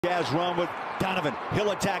Jazz run with Donovan. He'll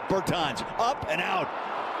attack Bertans. Up and out.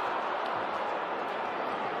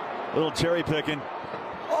 Little cherry picking.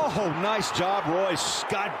 Oh, nice job, Royce.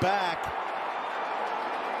 Got back.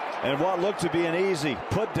 And what looked to be an easy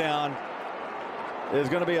put down is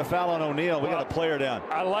going to be a foul on O'Neal. We got a player down.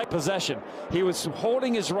 I like possession. He was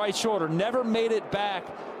holding his right shoulder, never made it back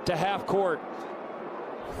to half court.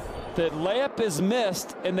 The layup is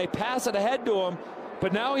missed, and they pass it ahead to him.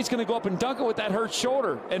 But now he's going to go up and dunk it with that hurt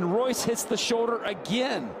shoulder. And Royce hits the shoulder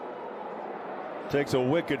again. Takes a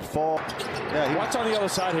wicked fall. Yeah, watch on the other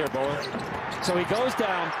side here, Bowen. So he goes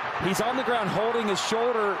down. He's on the ground holding his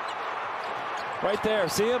shoulder right there.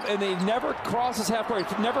 See him? And he never crosses half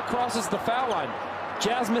court. He never crosses the foul line.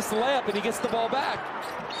 Jazz missed the layup, and he gets the ball back.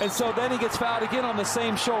 And so then he gets fouled again on the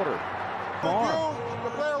same shoulder. The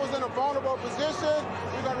player was in a vulnerable position.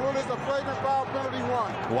 We're going to rule this a flagrant foul, penalty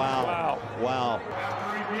 1. Wow. Wow.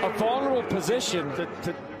 A vulnerable position.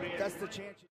 That's the chance.